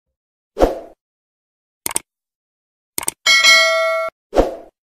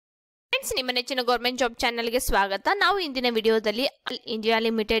Friends, ನಿಮ್ಮ ನೆಚ್ಚಿನ government job ಚಾನೆಲ್ಗೆ ಸ್ವಾಗತ. ನಾವು ಇಂದಿನ ವಿಡಿಯೋದಲ್ಲಿ ಇಂಡಿಯಾ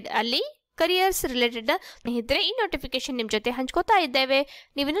ಲಿಮಿಟೆಡ್ ಅಲ್ಲಿ ಕರಿಯರ್ಸ್ ರಿಲೇಟೆಡ್ ಸ್ನೇಹಿತರೆ ಈ ನೋಟಿಫಿಕೇಶನ್ ನಿಮ್ಮ ಜೊತೆ ಹಂಚ್ಕೋತಾ ಇದ್ದೇವೆ.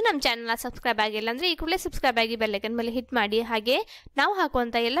 ನೀವಿನ್ನೂ ನಮ್ಮ ಚಾನೆಲ್ನ ಸಬ್ಸ್ಕ್ರೈಬ್ ಆಗಿಲ್ಲ ಅಂದ್ರೆ ಈ ಕೂಡಲೇ ಸಬ್ಸ್ಕ್ರೈಬ್ ಆಗಿ ಬೆಲ್ ಐಕಾನ್ ಮೇಲೆ ಹಿಟ್ ಮಾಡಿ, ಹಾಗೆ ನಾವು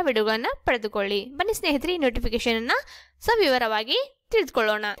ಹಾಕುವಂತ ಎಲ್ಲ ವಿಡಿಯೋಗಳನ್ನ ಪಡೆದುಕೊಳ್ಳಿ. ಬನ್ನಿ ಸ್ನೇಹಿತರೆ, ಈ ನೋಟಿಫಿಕೇಶನ್ ಅನ್ನ ಸವಿವರವಾಗಿ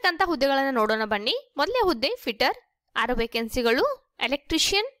ತಿಳಿದುಕೊಳ್ಳೋಣ. ಅಂತ ಹುದ್ದೆಗಳನ್ನ ನೋಡೋಣ ಬನ್ನಿ. ಮೊದಲನೇ ಹುದ್ದೆ fitter 6 ವೇಕೆನ್ಸಿಗಳು,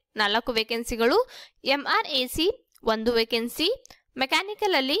 electrician 4 ವೇಕೆನ್ಸಿಗಳು, MRAC 1 vacancy,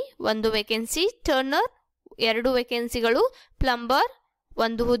 mechanical ಅಲ್ಲಿ 1 ವೇಕೆನ್ಸಿ, ಟರ್ನರ್ 2 ವೇಕೆನ್ಸಿಗಳು, ಪ್ಲಂಬರ್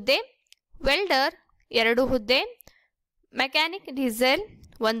 1 ಹುದ್ದೆ, ವೆಲ್ಡರ್ 2 ಹುದ್ದೆ, ಮೆಕ್ಯಾನಿಕ್ ಡೀಸೆಲ್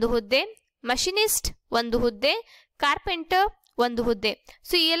 1 ಹುದ್ದೆ, ಮಷಿನಿಸ್ಟ್ 1 ಹುದ್ದೆ, ಕಾರ್ಪೆಂಟರ್ 1 ಹುದ್ದೆ.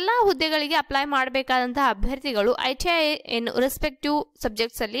 ಸೊ ಈ ಎಲ್ಲಾ ಹುದ್ದೆಗಳಿಗೆ ಅಪ್ಲೈ ಮಾಡಬೇಕಾದಂತಹ ಅಭ್ಯರ್ಥಿಗಳು ITI ರೆಸ್ಪೆಕ್ಟಿವ್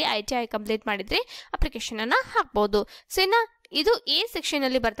ಸಬ್ಜೆಕ್ಟ್ಸ್ ಅಲ್ಲಿ ITI ಕಂಪ್ಲೀಟ್ ಮಾಡಿದ್ರೆ ಅಪ್ಲಿಕೇಶನ್ ಅನ್ನ ಹಾಕಬಹುದು. ಸೊ ಇನ್ನ ಇದು ಎ ಸೆಕ್ಷನ್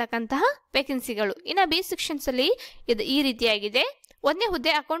ಅಲ್ಲಿ ಬರ್ತಕ್ಕಂತಹ ವೇಕೆನ್ಸಿಗಳು. ಇನ್ನು ಬಿ ಸೆಕ್ಷನ್ಸ್ ಅಲ್ಲಿ ಇದು ಈ ರೀತಿಯಾಗಿದೆ. 1ನೇ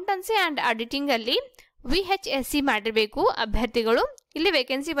ಹುದ್ದೆ ಅಕೌಂಟೆನ್ಸಿ ಅಂಡ್ ಆಡಿಟಿಂಗ್ ಅಲ್ಲಿ VHSC ಮಾಡಿರಬೇಕು ಅಭ್ಯರ್ಥಿಗಳು. ಇಲ್ಲಿ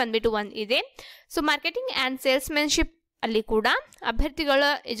ವೇಕೆನ್ಸಿ ಬಂದ್ಬಿಟ್ಟು 1 ಇದೆ. ಸೊ ಮಾರ್ಕೆಟಿಂಗ್ ಅಂಡ್ ಸೇಲ್ಸ್ಮೆನ್ಶಿಪ್ ಅಲ್ಲಿ ಕೂಡ ಅಭ್ಯರ್ಥಿಗಳ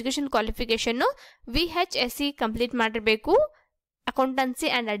ಎಜುಕೇಶನ್ ಕ್ವಾಲಿಫಿಕೇಶನ್ VHSC ಕಂಪ್ಲೀಟ್ ಮಾಡಿರಬೇಕು ಅಕೌಂಟೆನ್ಸಿ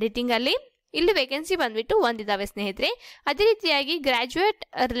ಅಂಡ್ ಆಡಿಟಿಂಗ್ ಅಲ್ಲಿ. ಇಲ್ಲಿ ವೇಕೆನ್ಸಿ ಬಂದ್ಬಿಟ್ಟು 1 ಇದಾವೆ ಸ್ನೇಹಿತರೆ. ಅದೇ ರೀತಿಯಾಗಿ ಗ್ರಾಜುಯೇಟ್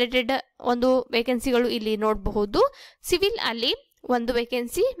ರಿಲೇಟೆಡ್ ಒಂದು ವೇಕೆನ್ಸಿಗಳು ಇಲ್ಲಿ ನೋಡಬಹುದು. ಸಿವಿಲ್ ಅಲ್ಲಿ 1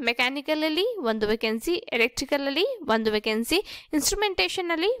 ವೇಕೆನ್ಸಿ, ಮೆಕ್ಯಾನಿಕಲ್ ಅಲ್ಲಿ 1 ವೇಕೆನ್ಸಿ, ಎಲೆಕ್ಟ್ರಿಕಲ್ ಅಲ್ಲಿ 1 ವೇಕೆನ್ಸಿ, ಇನ್ಸ್ಟ್ರುಮೆಂಟೇಷನ್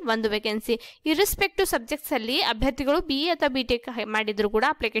ಅಲ್ಲಿ 1 ವೇಕೆನ್ಸಿ. ಈ ರೆಸ್ಪೆಕ್ಟಿವ್ ಸಬ್ಜೆಕ್ಟ್ಸ್ ಅಲ್ಲಿ ಅಭ್ಯರ್ಥಿಗಳು BA ಅಥವಾ BTech ಮಾಡಿದ್ರು ಕೂಡ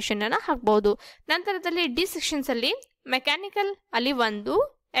ಅಪ್ಲಿಕೇಶನ್ ಅನ್ನ ಹಾಕಬಹುದು. ನಂತರದಲ್ಲಿ ಡಿ ಸೆಕ್ಷನ್ಸ್ ಅಲ್ಲಿ ಮೆಕ್ಯಾನಿಕಲ್ ಅಲ್ಲಿ 1,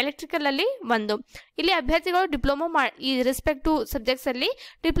 ಎಲೆಕ್ಟ್ರಿಕಲ್ ಅಲ್ಲಿ 1. ಇಲ್ಲಿ ಅಭ್ಯರ್ಥಿಗಳು ಡಿಪ್ಲೊಮಾ ಈ ರೆಸ್ಪೆಕ್ಟಿವ್ ಸಬ್ಜೆಕ್ಟ್ಸ್ ಅಲ್ಲಿ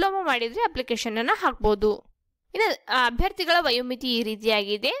ಡಿಪ್ಲೊಮಾ ಮಾಡಿದ್ರೆ ಅಪ್ಲಿಕೇಶನ್ ಅನ್ನ ಹಾಕಬಹುದು. ಇನ್ನು ಅಭ್ಯರ್ಥಿಗಳ ವಯೋಮಿತಿ ಈ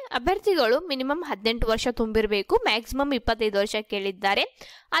ರೀತಿಯಾಗಿದೆ. ಅಭ್ಯರ್ಥಿಗಳು ಮಿನಿಮಮ್ 18 ವರ್ಷ ತುಂಬಿರಬೇಕು, ಮ್ಯಾಕ್ಸಿಮಮ್ 25 ವರ್ಷ ಕೇಳಿದ್ದಾರೆ.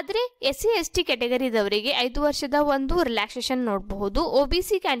 ಆದರೆ SC ST ಕ್ಯಾಟಗರಿದವರಿಗೆ 5 ವರ್ಷದ ಒಂದು ರಿಲ್ಯಾಕ್ಸೇಷನ್ ನೋಡಬಹುದು.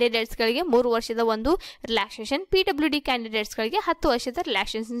 OBC ಕ್ಯಾಂಡಿಡೇಟ್ಸ್ ಗಳಿಗೆ 3 ವರ್ಷದ ಒಂದು ರಿಲ್ಯಾಕ್ಸೇಷನ್, PWD ಕ್ಯಾಂಡಿಡೇಟ್ಸ್ ಗಳಿಗೆ 10 ವರ್ಷದ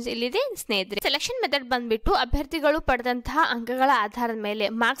ರಿಲ್ಯಾಕ್ಸೇಷನ್ ಇಲ್ಲಿದೆ ಸ್ನೇಹಿತರೆ. ಸೆಲೆಕ್ಷನ್ ಮೆಥಡ್ ಬಂದ್ಬಿಟ್ಟು ಅಭ್ಯರ್ಥಿಗಳು ಪಡೆದಂತಹ ಅಂಕಗಳ ಆಧಾರದ ಮೇಲೆ,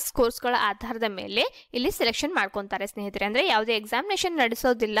 ಮಾರ್ಕ್ಸ್ ಸ್ಕೋರ್ಸ್ಗಳ ಆಧಾರದ ಮೇಲೆ ಇಲ್ಲಿ ಸೆಲೆಕ್ಷನ್ ಮಾಡ್ಕೊಂತಾರೆ ಸ್ನೇಹಿತರೆ. ಅಂದ್ರೆ ಯಾವುದೇ ಎಕ್ಸಾಮಿನೇಷನ್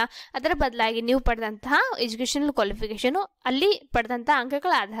ನಡೆಸೋದಿಲ್ಲ, ಅದರ ಬದಲಾಗಿ ನೀವು ಪಡೆದಂತಹ ಎಜುಕೇಶನ್ ಕ್ವಾಲಿಫಿಕೇಶನ್ ಅಲ್ಲಿ ಪಡೆದಂತಹ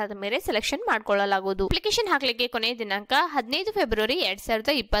ಅಂಕಗಳ ಆಧಾರದ ಮೇಲೆ ಸೆಲೆಕ್ಷನ್ ಮಾಡಿಕೊಳ್ಳಲಾಗುವುದು. ಅಪ್ಲಿಕೇಶನ್ ಹಾಕಲಿಕ್ಕೆ ಕೊನೆಯ ದಿನಾಂಕ 15 ಫೆಬ್ರವರಿ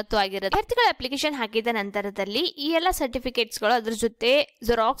 2020 ಆಗಿರುತ್ತೆ. ಅಭ್ಯರ್ಥಿಗಳ ಅಪ್ಲಿಕೇಶನ್ ಹಾಕಿದ ನಂತರದಲ್ಲಿ ಈ ಎಲ್ಲ ಸರ್ಟಿಫಿಕೇಟ್ಸ್ ಗಳು ಅದ್ರ ಜೊತೆ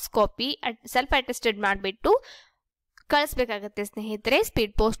ಜೆರಾಕ್ಸ್ ಕಾಪಿ ಸೆಲ್ಫ್ ಅಟೆಸ್ಟೆಡ್ ಮಾಡಿಬಿಟ್ಟು ಕಳಿಸಬೇಕಾಗುತ್ತೆ ಸ್ನೇಹಿತರೆ,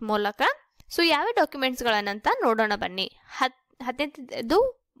 ಸ್ಪೀಡ್ ಪೋಸ್ಟ್ ಮೂಲಕ. ಸೊ ಯಾವ ಡಾಕ್ಯುಮೆಂಟ್ಸ್ ಗಳನ್ನಂತ ನೋಡೋಣ ಬನ್ನಿ. 10ನೇದು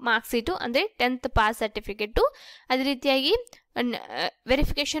ಮಾರ್ಕ್ಸ್ ಶೀಟು ಅಂದ್ರೆ 10th ಪಾಸ್ ಸರ್ಟಿಫಿಕೇಟು, ಅದೇ ರೀತಿಯಾಗಿ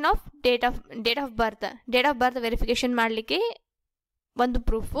verification of date of birth verification ಮಾಡಲಿಕ್ಕೆ ಒಂದು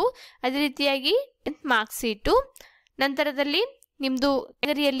ಪ್ರೂಫು, ಅದೇ ರೀತಿಯಾಗಿ 10th ಮಾರ್ಕ್ಸ್ ಶೀಟು. ನಂತರದಲ್ಲಿ ನಿಮ್ದು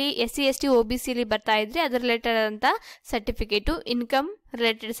ಕ್ಯಾಟಗರಿಯಲ್ಲಿ SC ST OBC ಅಲ್ಲಿ ಬರ್ತಾ ಇದ್ರೆ ಅದರ ರಿಲೇಟೆಡ್ ಆದಂತ certificate, income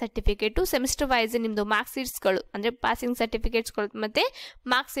related certificate, semester wise ನಿಮ್ದು ಮಾರ್ಕ್ಸ್ ಶೀಟ್ಸ್ಗಳು ಅಂದ್ರೆ ಪಾಸಿಂಗ್ ಸರ್ಟಿಫಿಕೇಟ್ಸ್ಗಳು ಮತ್ತೆ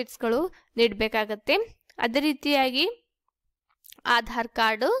ಮಾರ್ಕ್ಸ್ ಶೀಟ್ಸ್ಗಳು ನೀಡಬೇಕಾಗತ್ತೆ. ಅದೇ ರೀತಿಯಾಗಿ ಆಧಾರ್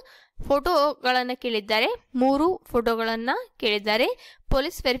ಕಾರ್ಡ್, ಫೋಟೋಗಳನ್ನು ಕೇಳಿದ್ದಾರೆ, 3 ಫೋಟೋಗಳನ್ನು ಕೇಳಿದ್ದಾರೆ,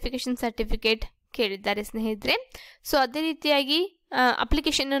 ಪೊಲೀಸ್ ವೆರಿಫಿಕೇಶನ್ ಸರ್ಟಿಫಿಕೇಟ್ ಕೇಳಿದ್ದಾರೆ ಸ್ನೇಹಿತರೆ. ಸೊ ಅದೇ ರೀತಿಯಾಗಿ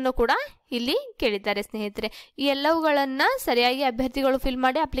ಅಪ್ಲಿಕೇಶನ್ ಅನ್ನು ಕೂಡ ಇಲ್ಲಿ ಕೇಳಿದ್ದಾರೆ ಸ್ನೇಹಿತರೆ. ಈ ಎಲ್ಲವುಗಳನ್ನ ಸರಿಯಾಗಿ ಅಭ್ಯರ್ಥಿಗಳು ಫಿಲ್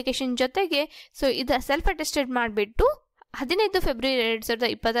ಮಾಡಿ ಅಪ್ಲಿಕೇಶನ್ ಜೊತೆಗೆ ಸೊ ಇದು ಸೆಲ್ಫ್ ಅಟೆಸ್ಟೆಡ್ ಮಾಡಿಬಿಟ್ಟು 15 ಫೆಬ್ರವರಿ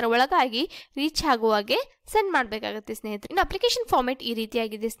 2020 ಒಳಗಾಗಿ ರೀಚ್ ಆಗುವಾಗೆ ಸೆಂಡ್ ಮಾಡಬೇಕಾಗುತ್ತೆ ಸ್ನೇಹಿತರೆ. ಇನ್ನು ಅಪ್ಲಿಕೇಶನ್ ಫಾರ್ಮೆಟ್ ಈ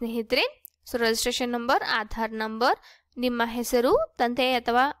ರೀತಿಯಾಗಿದೆ ಸ್ನೇಹಿತರೆ. So registration number, Aadhaar number, ನಿಮ್ಮ ಹೆಸರು, ತಂದೆ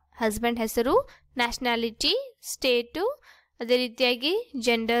ಅಥವಾ ಹಸ್ಬೆಂಡ್ ಹೆಸರು, ನ್ಯಾಷನಾಲಿಟಿ, ಸ್ಟೇಟು, ಅದೇ ರೀತಿಯಾಗಿ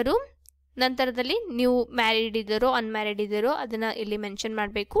ಜೆಂಡರು, ನಂತರದಲ್ಲಿ ನೀವು ಮ್ಯಾರಿಡ್ ಇದ್ದೀರೋ ಅನ್ಮ್ಯಾರಿಡ್ ಇದ್ದೀರೋ ಅದನ್ನ ಇಲ್ಲಿ ಮೆನ್ಷನ್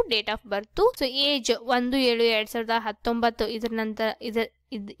ಮಾಡಬೇಕು. Date of birth, so age 1/7/2019 ಇದರ ನಂತರ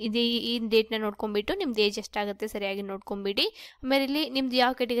ಈ ಡೇಟ್ ನ ನೋಡ್ಕೊಂಡ್ಬಿಟ್ಟು ನಿಮ್ದು ಏಜ್ ಎಷ್ಟಾಗುತ್ತೆ ಸರಿಯಾಗಿ ನೋಡ್ಕೊಂಡ್ಬಿಡಿ. ಆಮೇಲೆ ಇಲ್ಲಿ ನಿಮ್ದು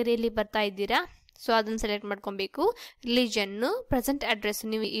ಯಾವ ಕ್ಯಾಟಗರಿಯಲ್ಲಿ ಬರ್ತಾ ಇದ್ದೀರಾ ಸೊ ಅದನ್ನ ಸೆಲೆಕ್ಟ್ ಮಾಡ್ಕೊಬೇಕು. ರಿಲಿಜನ್, ಪ್ರೆಸೆಂಟ್ ಅಡ್ರೆಸ್,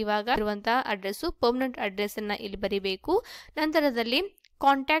 ನೀವು ಇವಾಗ ಇರುವಂತಹ ಅಡ್ರೆಸ್, ಪರ್ಮನೆಂಟ್ ಅಡ್ರೆಸ್ ಅನ್ನ ಇಲ್ಲಿ ಬರೀಬೇಕು. ನಂತರದಲ್ಲಿ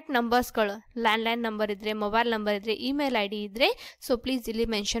ಕಾಂಟ್ಯಾಕ್ಟ್ ನಂಬರ್ಸ್ಗಳು, ಲ್ಯಾಂಡ್ಲೈನ್ ನಂಬರ್ ಇದ್ರೆ, ಮೊಬೈಲ್ ನಂಬರ್ ಇದ್ರೆ, ಇಮೇಲ್ ID ಇದ್ರೆ ಸೊ ಪ್ಲೀಸ್ ಇಲ್ಲಿ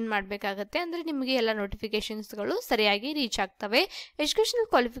ಮೆನ್ಷನ್ ಮಾಡಬೇಕಾಗತ್ತೆ. ಅಂದ್ರೆ ನಿಮಗೆ ಎಲ್ಲ ನೋಟಿಫಿಕೇಶನ್ಸ್ಗಳು ಸರಿಯಾಗಿ ರೀಚ್ ಆಗ್ತವೆ. ಎಜುಕೇಶನಲ್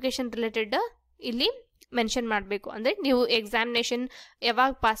ಕ್ವಾಲಿಫಿಕೇಶನ್ ರಿಲೇಟೆಡ್ ಇಲ್ಲಿ ಮೆನ್ಷನ್ ಮಾಡಬೇಕು. ಅಂದ್ರೆ ನೀವು ಎಕ್ಸಾಮಿನೇಷನ್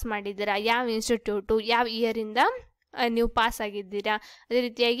ಯಾವಾಗ ಪಾಸ್ ಮಾಡಿದ್ದೀರಾ, ಯಾವ ಇನ್ಸ್ಟಿಟ್ಯೂಟು, ಯಾವ ಇಯರ್ ಇಂದ ನೀವು ಪಾಸ್ ಆಗಿದ್ದೀರಾ, ಅದೇ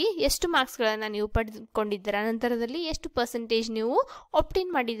ರೀತಿಯಾಗಿ ಎಷ್ಟು ಮಾರ್ಕ್ಸ್ಗಳನ್ನು ನೀವು ಪಡೆದುಕೊಂಡಿದ್ದೀರಾ, ನಂತರದಲ್ಲಿ ಎಷ್ಟು ಪರ್ಸೆಂಟೇಜ್ ನೀವು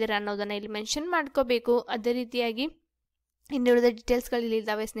ಆಪ್ಟೈನ್ ಮಾಡಿದ್ದೀರಾ ಅನ್ನೋದನ್ನ ಇಲ್ಲಿ ಮೆನ್ಷನ್ ಮಾಡ್ಕೋಬೇಕು. ಅದೇ ರೀತಿಯಾಗಿ ಇನ್ನುಳಿದ ಡೀಟೇಲ್ಸ್ಗಳು ಇಲ್ಲಿ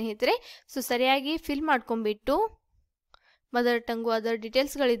ಇದ್ದಾವೆ ಸ್ನೇಹಿತರೆ. ಸೊ ಸರಿಯಾಗಿ ಫಿಲ್ ಮಾಡ್ಕೊಂಡ್ಬಿಟ್ಟು ಮದರ್ ಟಂಗು ಅದರ್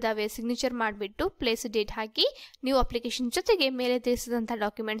ಡೀಟೇಲ್ಸ್ಗಳಿದ್ದಾವೆ, ಸಿಗ್ನೇಚರ್ ಮಾಡಿಬಿಟ್ಟು ಪ್ಲೇಸ್ ಡೇಟ್ ಹಾಕಿ ನೀವು ಅಪ್ಲಿಕೇಶನ್ ಜೊತೆಗೆ ಮೇಲೆ ತಿಳಿಸಿದಂಥ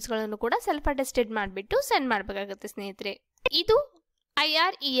ಡಾಕ್ಯುಮೆಂಟ್ಸ್ಗಳನ್ನು ಕೂಡ ಸೆಲ್ಫ್ ಅಟೆಸ್ಟೆಡ್ ಮಾಡಿಬಿಟ್ಟು ಸೆಂಡ್ ಮಾಡಬೇಕಾಗುತ್ತೆ ಸ್ನೇಹಿತರೆ. ಇದು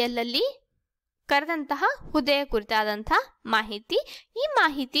IREL ಅಲ್ಲಿ ಕರೆದಂತಹ ಹುದ್ದೆಯ ಕುರಿತಾದಂತಹ ಮಾಹಿತಿ. ಈ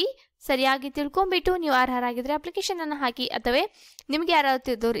ಮಾಹಿತಿ ಸರಿಯಾಗಿ ತಿಳ್ಕೊಂಬಿಟ್ಟು ನೀವು ಅರ್ಹರಾಗಿದ್ದರೆ ಅಪ್ಲಿಕೇಶನನ್ನು ಹಾಕಿ, ಅಥವಾ ನಿಮಗೆ ಯಾರಾದ್ರು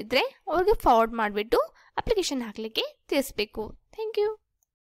ತಿಳಿದವರು ಇದ್ದರೆ ಅವ್ರಿಗೆ ಫಾರ್ವರ್ಡ್ ಮಾಡಿಬಿಟ್ಟು ಅಪ್ಲಿಕೇಶನ್ ಹಾಕಲಿಕ್ಕೆ ತಿಳಿಸ್ಬೇಕು. Thank you.